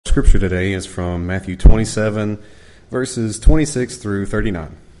scripture today is from Matthew 27, verses 26 through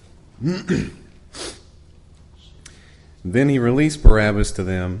 39. Then he released Barabbas to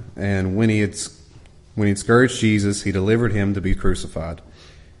them, and when he had scourged Jesus, he delivered him to be crucified.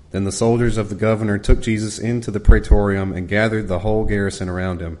 Then the soldiers of the governor took Jesus into the praetorium and gathered the whole garrison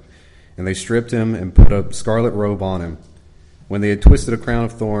around him. And they stripped him and put a scarlet robe on him. When they had twisted a crown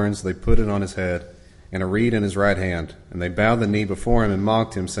of thorns, they put it on his head, and a reed in his right hand. And they bowed the knee before him and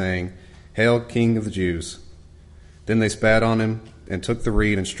mocked him, saying, "Hail, King of the Jews!" Then they spat on him and took the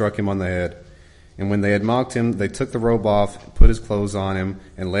reed and struck him on the head. And when they had mocked him, they took the robe off, put his clothes on him,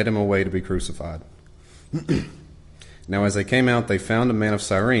 and led him away to be crucified. Now as they came out, they found a man of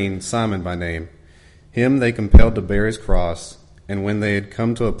Cyrene, Simon by name. Him they compelled to bear his cross. And when they had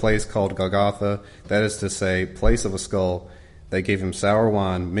come to a place called Golgotha, that is to say, place of a skull, they gave him sour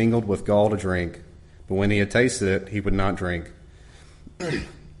wine mingled with gall to drink. But when he had tasted it, he would not drink.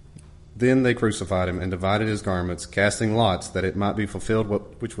 Then they crucified him and divided his garments, casting lots, that it might be fulfilled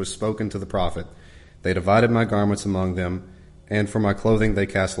which was spoken to the prophet. They divided my garments among them, and for my clothing they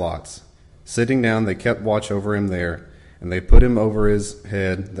cast lots. Sitting down, they kept watch over him there, and they put him over his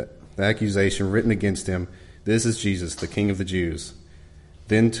head the accusation written against him, "This is Jesus, the King of the Jews."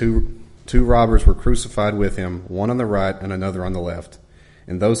 Then two robbers were crucified with him, one on the right and another on the left.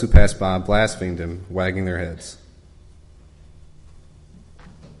 And those who passed by blasphemed him, wagging their heads.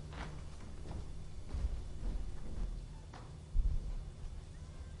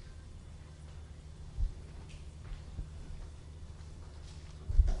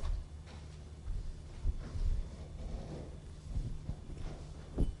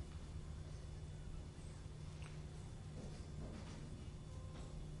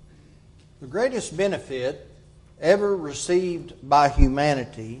 The greatest benefit ever received by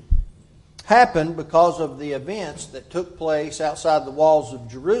humanity happened because of the events that took place outside the walls of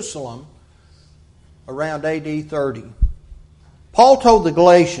Jerusalem around AD 30. Paul told the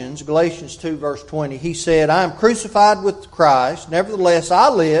Galatians, Galatians 2 verse 20, he said, "I am crucified with Christ, nevertheless I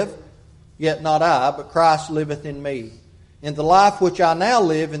live, yet not I, but Christ liveth in me. In the life which I now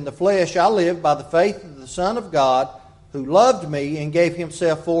live in the flesh, I live by the faith of the Son of God, who loved me and gave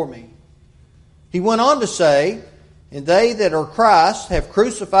himself for me." He went on to say, "And they that are Christ have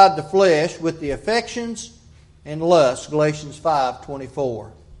crucified the flesh with the affections and lusts," Galatians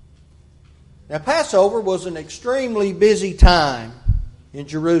 5:24. Now Passover was an extremely busy time in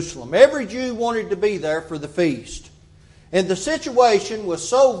Jerusalem. Every Jew wanted to be there for the feast. And the situation was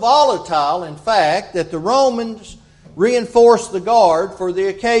so volatile, in fact, that the Romans reinforced the guard for the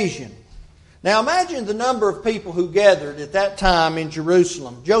occasion. Now imagine the number of people who gathered at that time in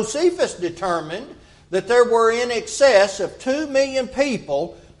Jerusalem. Josephus determined that there were in excess of 2 million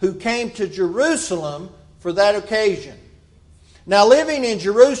people who came to Jerusalem for that occasion. Now living in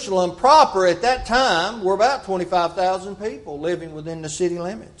Jerusalem proper at that time were about 25,000 people living within the city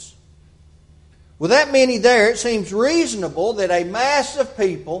limits. With that many there, it seems reasonable that a mass of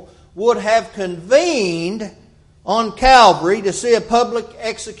people would have convened on Calvary to see a public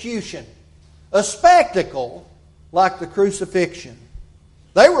execution. A spectacle like the crucifixion.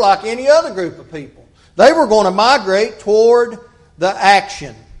 They were like any other group of people. They were going to migrate toward the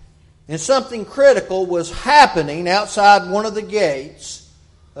action. And something critical was happening outside one of the gates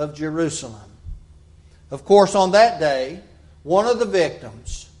of Jerusalem. Of course, on that day, one of the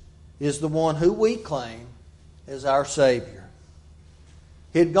victims is the one who we claim as our Savior.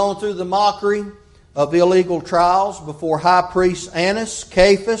 He had gone through the mockery of illegal trials before High Priest Annas,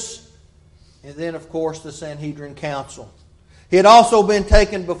 Caiaphas, and then, of course, the Sanhedrin Council. He had also been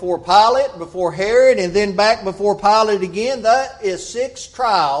taken before Pilate, before Herod, and then back before Pilate again. That is 6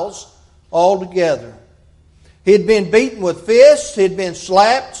 trials altogether. He had been beaten with fists. He had been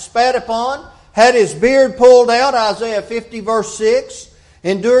slapped, spat upon, had his beard pulled out, Isaiah 50 verse 6,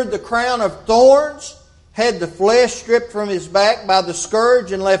 endured the crown of thorns, had the flesh stripped from his back by the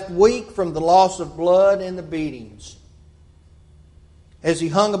scourge, and left weak from the loss of blood and the beatings. As he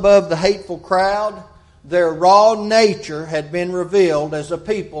hung above the hateful crowd, their raw nature had been revealed as a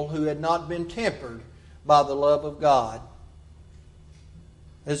people who had not been tempered by the love of God.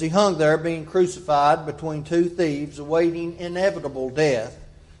 As he hung there being crucified between 2 thieves awaiting inevitable death,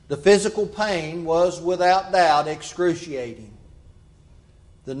 the physical pain was without doubt excruciating.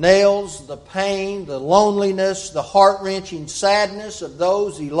 The nails, the pain, the loneliness, the heart-wrenching sadness of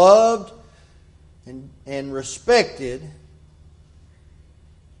those he loved and respected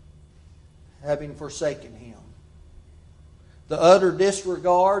having forsaken him. The utter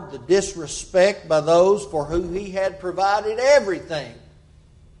disregard, the disrespect by those for whom he had provided everything,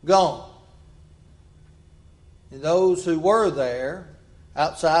 gone. And those who were there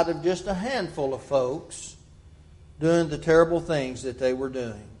outside of just a handful of folks doing the terrible things that they were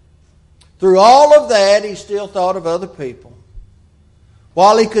doing. Through all of that, he still thought of other people.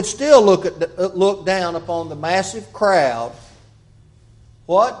 While he could still look down upon the massive crowd,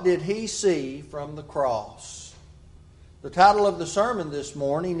 what did he see from the cross? The title of the sermon this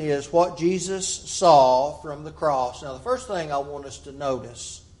morning is What Jesus Saw from the Cross. Now, the first thing I want us to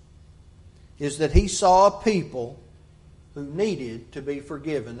notice is that he saw a people who needed to be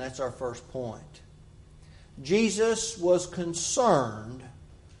forgiven. That's our first point. Jesus was concerned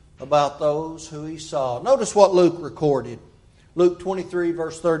about those who he saw. Notice what Luke recorded. Luke 23,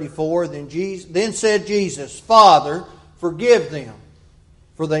 verse 34, Then said Jesus, Father, forgive them,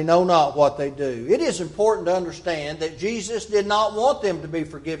 for they know not what they do. It is important to understand that Jesus did not want them to be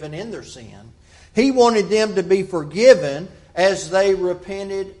forgiven in their sin. He wanted them to be forgiven as they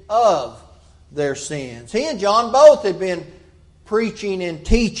repented of their sins. He and John both had been preaching and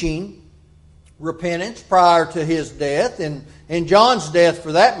teaching repentance prior to his death, and John's death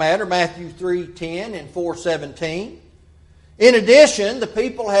for that matter, Matthew 3:10 and 4:17. In addition, the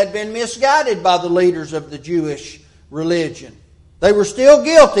people had been misguided by the leaders of the Jewish religion. They were still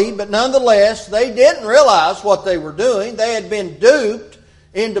guilty, but nonetheless, they didn't realize what they were doing. They had been duped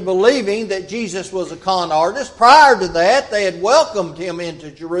into believing that Jesus was a con artist. Prior to that, they had welcomed him into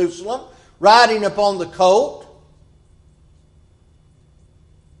Jerusalem, riding upon the colt.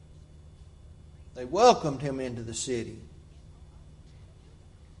 They welcomed him into the city.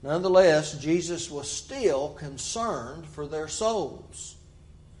 Nonetheless, Jesus was still concerned for their souls.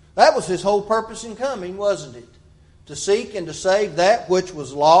 That was his whole purpose in coming, wasn't it? To seek and to save that which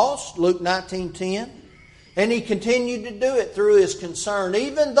was lost, Luke 19:10. And he continued to do it through his concern,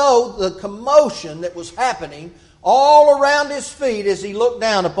 even though the commotion that was happening all around his feet as he looked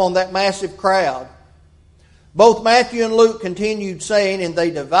down upon that massive crowd. Both Matthew and Luke continued saying, and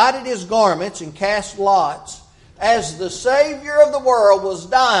they divided his garments and cast lots. As the Savior of the world was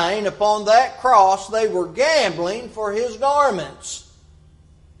dying upon that cross, they were gambling for his garments.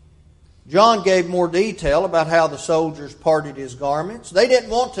 John gave more detail about how the soldiers parted his garments. They didn't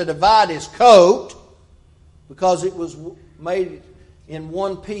want to divide his coat because it was made in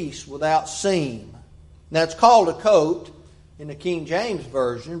one piece without seam. Now it's called a coat in the King James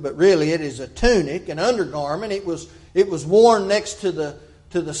Version, but really it is a tunic, an undergarment. It was worn next to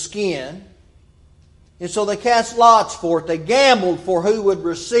the skin. And so they cast lots for it. They gambled for who would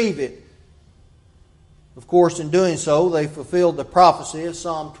receive it. Of course, in doing so, they fulfilled the prophecy of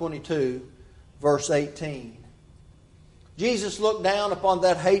Psalm 22, verse 18. Jesus looked down upon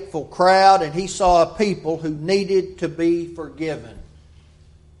that hateful crowd and he saw a people who needed to be forgiven.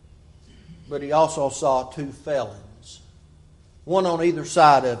 But he also saw two felons, one on either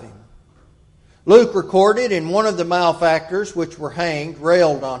side of him. Luke recorded, and one of the malefactors which were hanged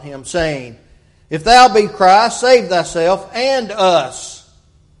railed on him, saying, If thou be Christ, save thyself and us.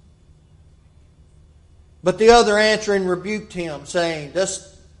 But the other answering rebuked him, saying,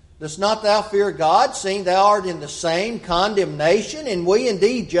 Dost not thou fear God, seeing thou art in the same condemnation, and we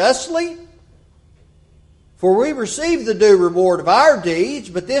indeed justly? For we receive the due reward of our deeds,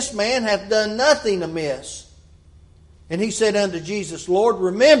 but this man hath done nothing amiss. And he said unto Jesus, Lord,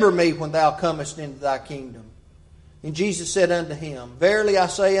 remember me when thou comest into thy kingdom. And Jesus said unto him, Verily I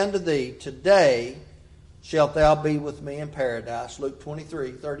say unto thee, today shalt thou be with me in paradise. Luke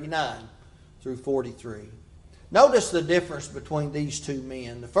 23:39 through 43. Notice the difference between these two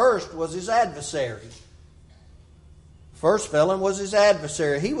men. The first was his adversary. The first felon was his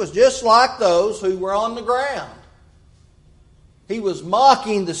adversary. He was just like those who were on the ground. He was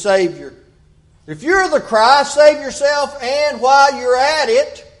mocking the Savior. If you're the Christ, save yourself, and while you're at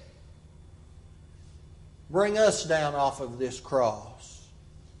it, bring us down off of this cross.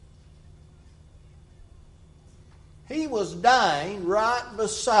 He was dying right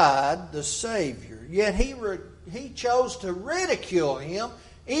beside the Savior, yet he chose to ridicule him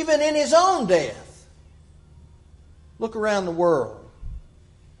even in his own death. Look around the world.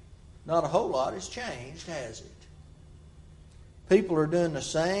 Not a whole lot has changed, has it? People are doing the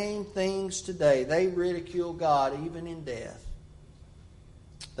same things today. They ridicule God even in death.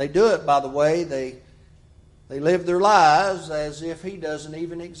 They do it, by the way, they live their lives as if He doesn't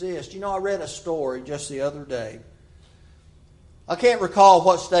even exist. You know, I read a story just the other day. I can't recall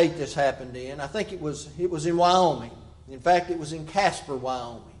what state this happened in. I think it was in Wyoming. In fact, it was in Casper,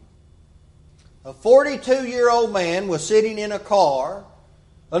 Wyoming. A 42-year-old man was sitting in a car.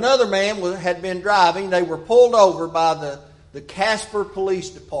 Another man had been driving. They were pulled over by the Casper Police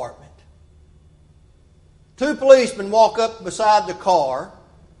Department. Two policemen walk up beside the car.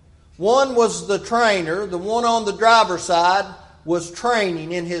 One was the trainer. The one on the driver's side was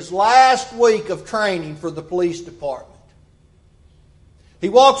training in his last week of training for the police department. He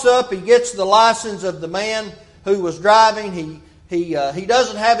walks up, he gets the license of the man who was driving. He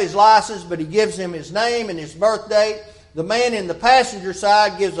doesn't have his license, but he gives him his name and his birth date. The man in the passenger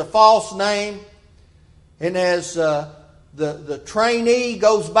side gives a false name. And as the trainee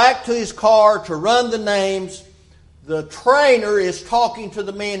goes back to his car to run the names, the trainer is talking to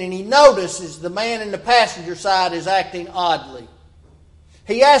the man, and he notices the man in the passenger side is acting oddly.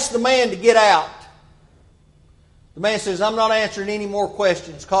 He asks the man to get out. The man says, "I'm not answering any more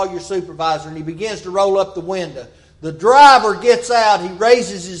questions. Call your supervisor." And he begins to roll up the window. The driver gets out. He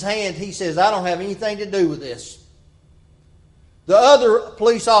raises his hand. He says, "I don't have anything to do with this." The other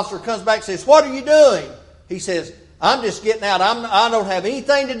police officer comes back and says, "What are you doing?" He says, "I'm just getting out. I don't have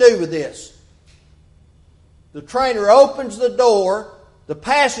anything to do with this." The trainer opens the door. The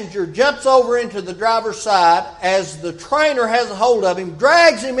passenger jumps over into the driver's side. As the trainer has a hold of him,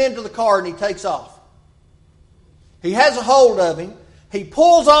 drags him into the car, and he takes off. He has a hold of him. He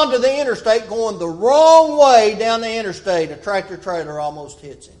pulls onto the interstate going the wrong way down the interstate. A tractor trailer almost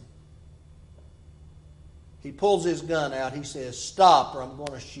hits him. He pulls his gun out. He says, "Stop or I'm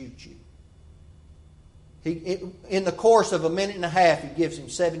going to shoot you." In the course of a minute and a half, he gives him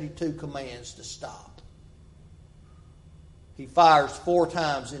 72 commands to stop. He fires 4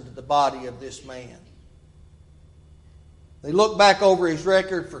 times into the body of this man. They look back over his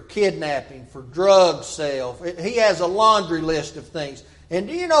record for kidnapping, for drug sale. He has a laundry list of things. And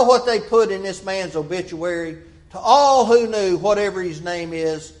do you know what they put in this man's obituary? To all who knew, whatever his name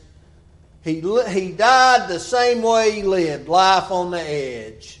is, he died the same way he lived, life on the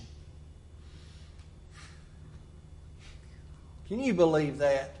edge. Can you believe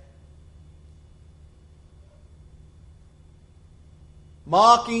that?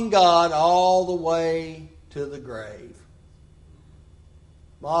 Mocking God all the way to the grave.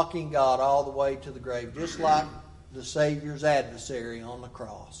 Mocking God all the way to the grave, just like the Savior's adversary on the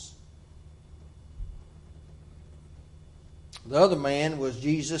cross. The other man was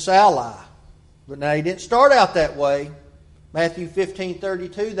Jesus' ally. But now he didn't start out that way. Matthew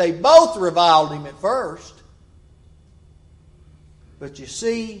 15:32, they both reviled him at first. But you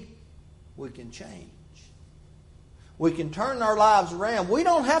see, we can change. We can turn our lives around. We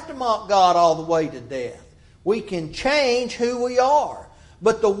don't have to mock God all the way to death. We can change who we are.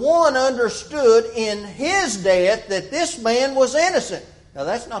 But the one understood in his death that this man was innocent. Now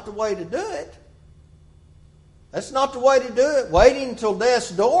that's not the way to do it. That's not the way to do it. Waiting until death's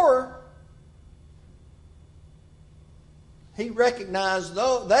door. He recognized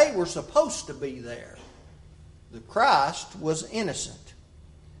though they were supposed to be there. The Christ was innocent.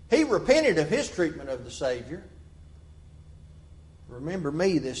 He repented of his treatment of the Savior. Remember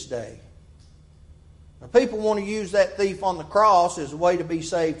me this day. Now, people want to use that thief on the cross as a way to be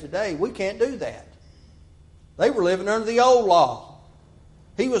saved today. We can't do that. They were living under the old law.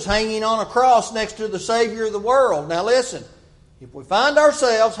 He was hanging on a cross next to the Savior of the world. Now listen, if we find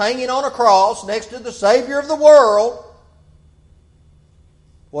ourselves hanging on a cross next to the Savior of the world,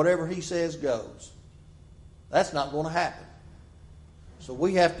 whatever He says goes. That's not going to happen. So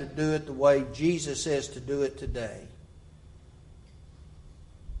we have to do it the way Jesus says to do it today.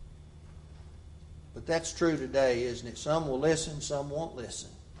 But that's true today, isn't it? Some will listen, some won't listen.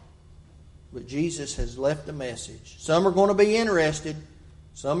 But Jesus has left a message. Some are going to be interested.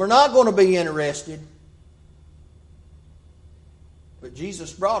 Some are not going to be interested. But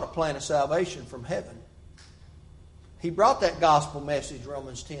Jesus brought a plan of salvation from heaven. He brought that gospel message,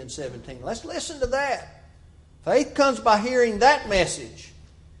 Romans 10:17. Let's listen to that. Faith comes by hearing that message.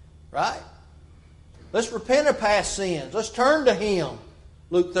 Right? Let's repent of past sins. Let's turn to Him.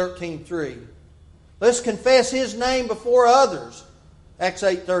 Luke 13:3. Let's confess His name before others. Acts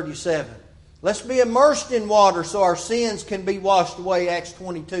 8:37. Let's be immersed in water so our sins can be washed away. Acts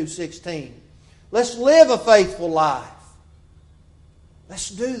 22:16. Let's live a faithful life.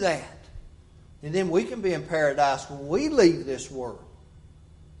 Let's do that. And then we can be in paradise when we leave this world.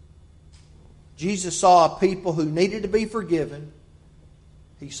 Jesus saw a people who needed to be forgiven.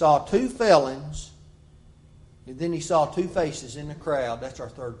 He saw 2 felons. And then He saw 2 faces in the crowd. That's our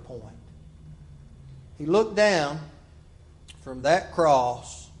third point. He looked down from that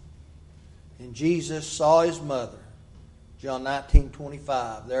cross, and Jesus saw His mother. John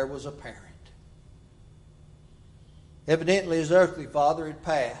 19:25. There was a parent. Evidently His earthly father had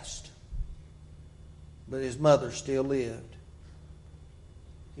passed, but His mother still lived.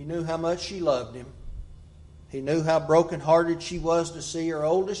 He knew how much she loved Him. He knew how brokenhearted she was to see her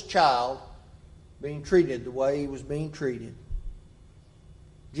oldest child being treated the way he was being treated.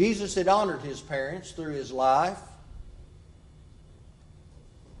 Jesus had honored His parents through His life,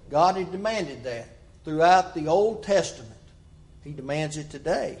 God had demanded that throughout the Old Testament. He demands it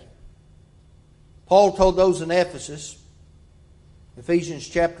today. Paul told those in Ephesus, Ephesians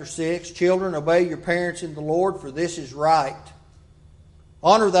chapter 6, "Children, obey your parents in the Lord, for this is right.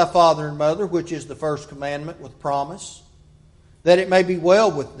 Honor thy father and mother, which is the first commandment with promise, that it may be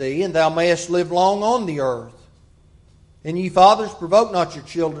well with thee, and thou mayest live long on the earth. And ye fathers, provoke not your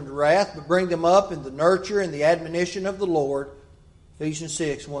children to wrath, but bring them up in the nurture and the admonition of the Lord." Ephesians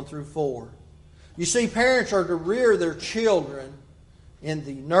 6, 1 through 4. You see, parents are to rear their children in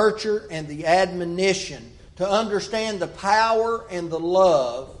the nurture and the admonition, to understand the power and the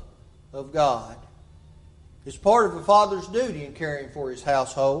love of God. It's part of a father's duty in caring for his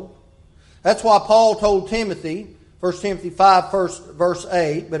household. That's why Paul told Timothy, 1 Timothy 5, verse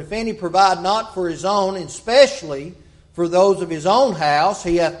 8, "But if any provide not for his own, and especially for those of his own house,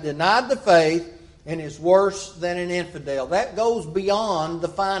 he hath denied the faith and is worse than an infidel." That goes beyond the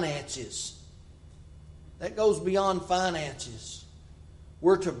finances. That goes beyond finances.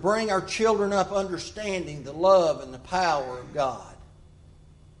 We're to bring our children up understanding the love and the power of God.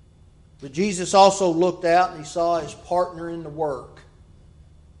 But Jesus also looked out and he saw his partner in the work.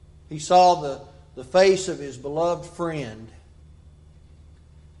 He saw the face of his beloved friend.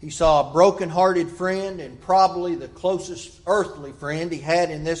 He saw a broken-hearted friend and probably the closest earthly friend he had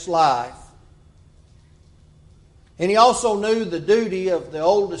in this life. And he also knew the duty of the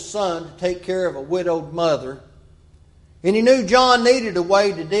oldest son to take care of a widowed mother. And he knew John needed a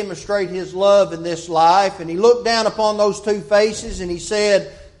way to demonstrate his love in this life. And he looked down upon those two faces and he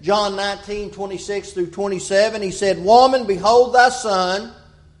said, John 19, 26 through 27, he said, "Woman, behold thy son,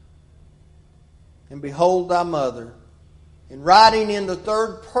 and behold thy mother." And writing in the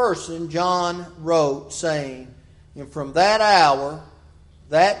third person, John wrote, saying, "And from that hour,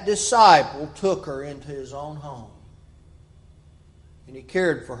 that disciple took her into his own home. And he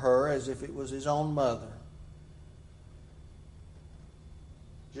cared for her as if it was his own mother."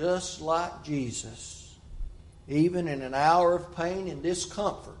 Just like Jesus, even in an hour of pain and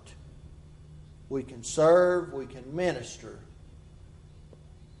discomfort, we can serve, we can minister,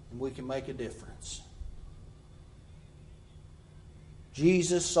 and we can make a difference.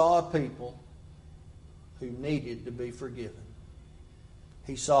 Jesus saw a people who needed to be forgiven.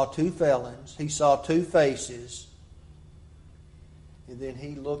 He saw two felons, he saw two faces, and then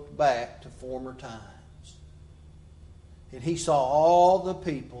he looked back to former times. And he saw all the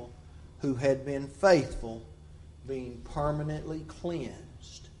people who had been faithful being permanently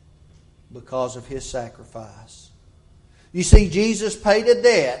cleansed because of his sacrifice. You see, Jesus paid a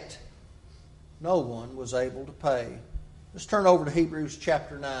debt no one was able to pay. Let's turn over to Hebrews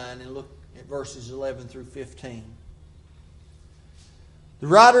chapter 9 and look at verses 11 through 15. The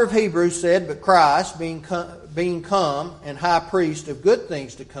writer of Hebrews said, "But Christ, being come and high priest of good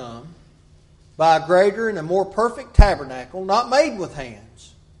things to come, by a greater and a more perfect tabernacle, not made with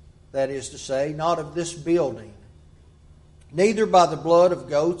hands, that is to say, not of this building, neither by the blood of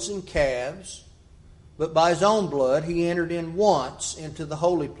goats and calves, but by his own blood he entered in once into the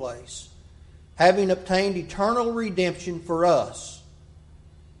holy place, having obtained eternal redemption for us.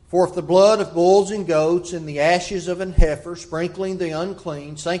 For if the blood of bulls and goats and the ashes of an heifer, sprinkling the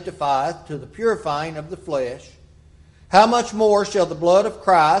unclean, sanctifieth to the purifying of the flesh, how much more shall the blood of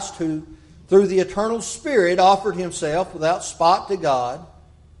Christ, who through the eternal Spirit offered himself without spot to God,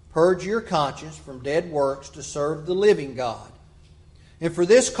 purge your conscience from dead works to serve the living God. And for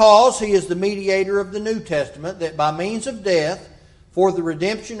this cause he is the mediator of the New Testament, that by means of death, for the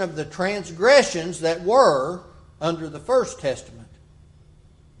redemption of the transgressions that were under the first testament,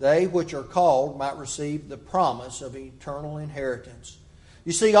 they which are called might receive the promise of eternal inheritance."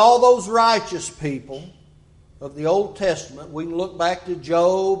 You see, all those righteous people of the Old Testament, we can look back to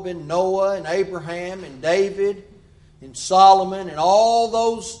Job and Noah and Abraham and David and Solomon and all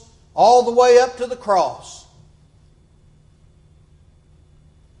those, all the way up to the cross.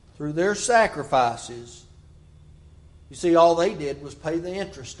 Through their sacrifices, you see, all they did was pay the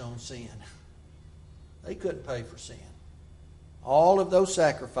interest on sin. They couldn't pay for sin. All of those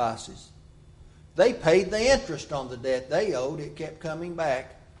sacrifices, they paid the interest on the debt they owed. It kept coming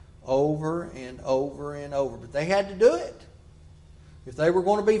back over and over and over. But they had to do it. If they were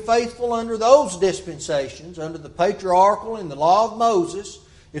going to be faithful under those dispensations, under the patriarchal and the law of Moses,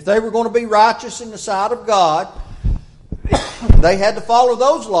 if they were going to be righteous in the sight of God, they had to follow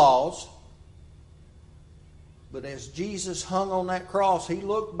those laws. But as Jesus hung on that cross, he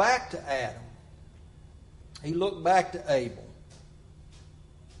looked back to Adam. He looked back to Abel.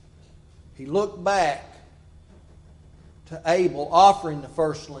 He looked back to Abel offering the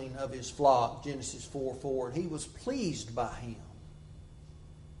firstling of his flock, Genesis 4:4, and he was pleased by him.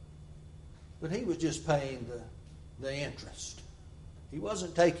 but he was just paying the interest. He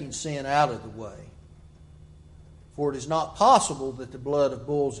wasn't taking sin out of the way. For it is not possible that the blood of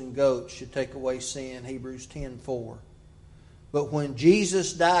bulls and goats should take away sin, Hebrews 10:4. But when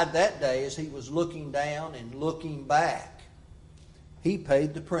Jesus died that day, as he was looking down and looking back, he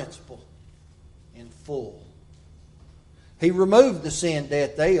paid the principal in full. He removed the sin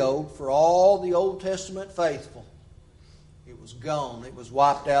debt they owed for all the Old Testament faithful. It was gone. It was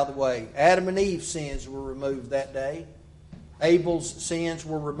wiped out of the way. Adam and Eve's sins were removed that day. Abel's sins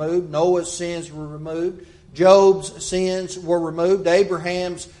were removed. Noah's sins were removed. Job's sins were removed.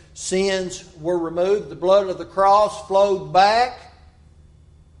 Abraham's sins were removed. The blood of the cross flowed back.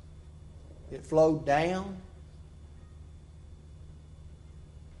 It flowed down.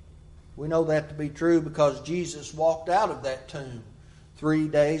 We know that to be true because Jesus walked out of that tomb 3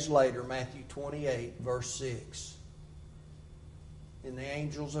 days later, Matthew 28, verse 6. And the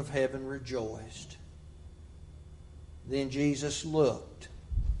angels of heaven rejoiced. Then Jesus looked.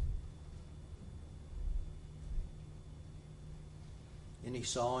 And he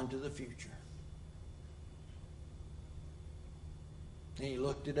saw into the future. And he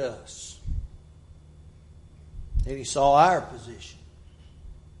looked at us. And he saw our position.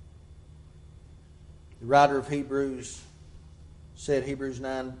 The writer of Hebrews said, Hebrews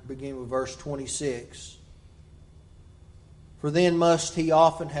 9, beginning with verse 26. For then must he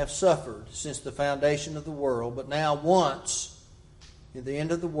often have suffered since the foundation of the world, but now once, in the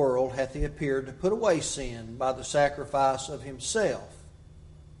end of the world, hath he appeared to put away sin by the sacrifice of himself.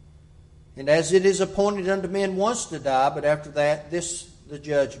 And as it is appointed unto men once to die, but after that, this the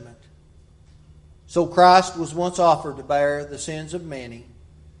judgment. So Christ was once offered to bear the sins of many,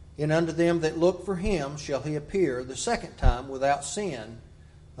 and unto them that look for him shall he appear the second time without sin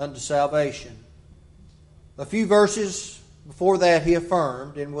unto salvation. A few verses before that he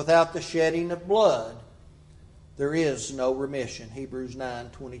affirmed, and without the shedding of blood there is no remission. Hebrews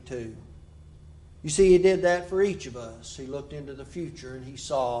 9:22. You see, he did that for each of us. He looked into the future and he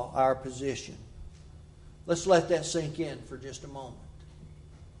saw our position. Let's let that sink in for just a moment.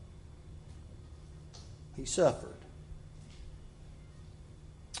 He suffered.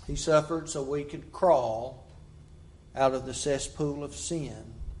 He suffered so we could crawl out of the cesspool of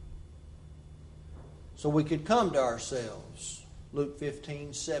sin. So we could come to ourselves. Luke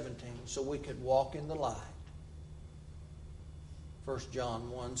 15:17. So we could walk in the light. 1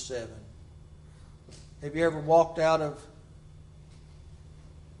 John 1:7. Have you ever walked out of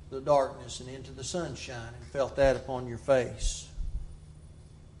the darkness and into the sunshine and felt that upon your face?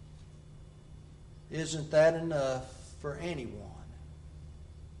 Isn't that enough for anyone?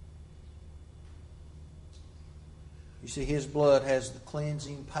 You see, his blood has the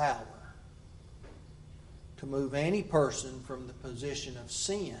cleansing power to move any person from the position of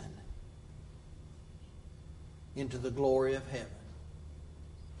sin into the glory of heaven.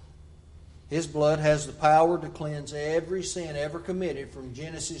 His blood has the power to cleanse every sin ever committed from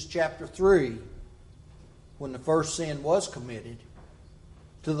Genesis chapter 3, when the first sin was committed,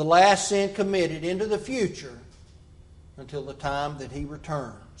 to the last sin committed into the future until the time that he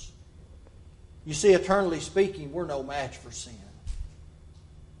returns. You see, eternally speaking, we're no match for sin.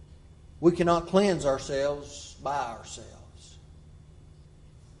 We cannot cleanse ourselves by ourselves.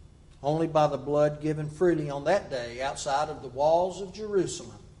 Only by the blood given freely on that day outside of the walls of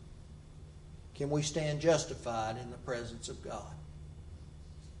Jerusalem can we stand justified in the presence of God.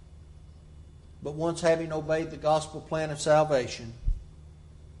 But once having obeyed the gospel plan of salvation,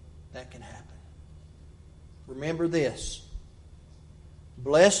 that can happen. Remember this: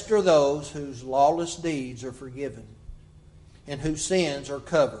 blessed are those whose lawless deeds are forgiven and whose sins are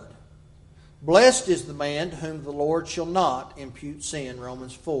covered. Blessed is the man to whom the Lord shall not impute sin,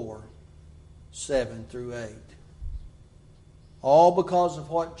 Romans 4:7-8. All because of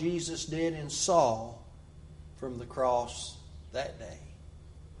what Jesus did and saw from the cross that day.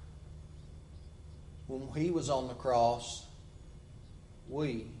 When he was on the cross,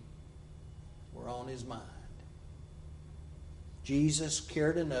 we were on his mind. Jesus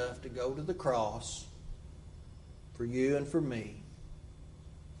cared enough to go to the cross for you and for me.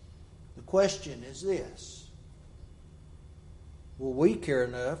 The question is this: will we care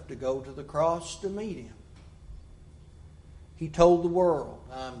enough to go to the cross to meet him? He told the world,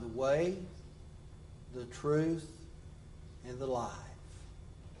 I am the way, the truth, and the life.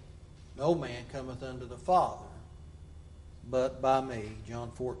 No man cometh unto the Father but by me.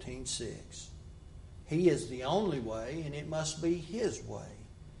 John 14:6. He is the only way, and it must be his way.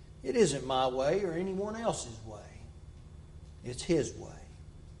 It isn't my way or anyone else's way. It's his way.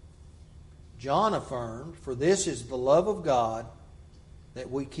 John affirmed, for this is the love of God, that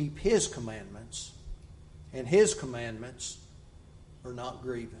we keep His commandments, and His commandments are not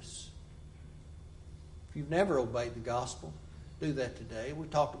grievous. If you've never obeyed the gospel, do that today. We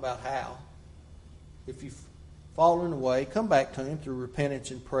talked about how. If you've fallen away, come back to Him through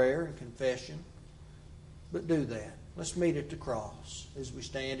repentance and prayer and confession. But do that. Let's meet at the cross as we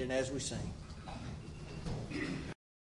stand and as we sing.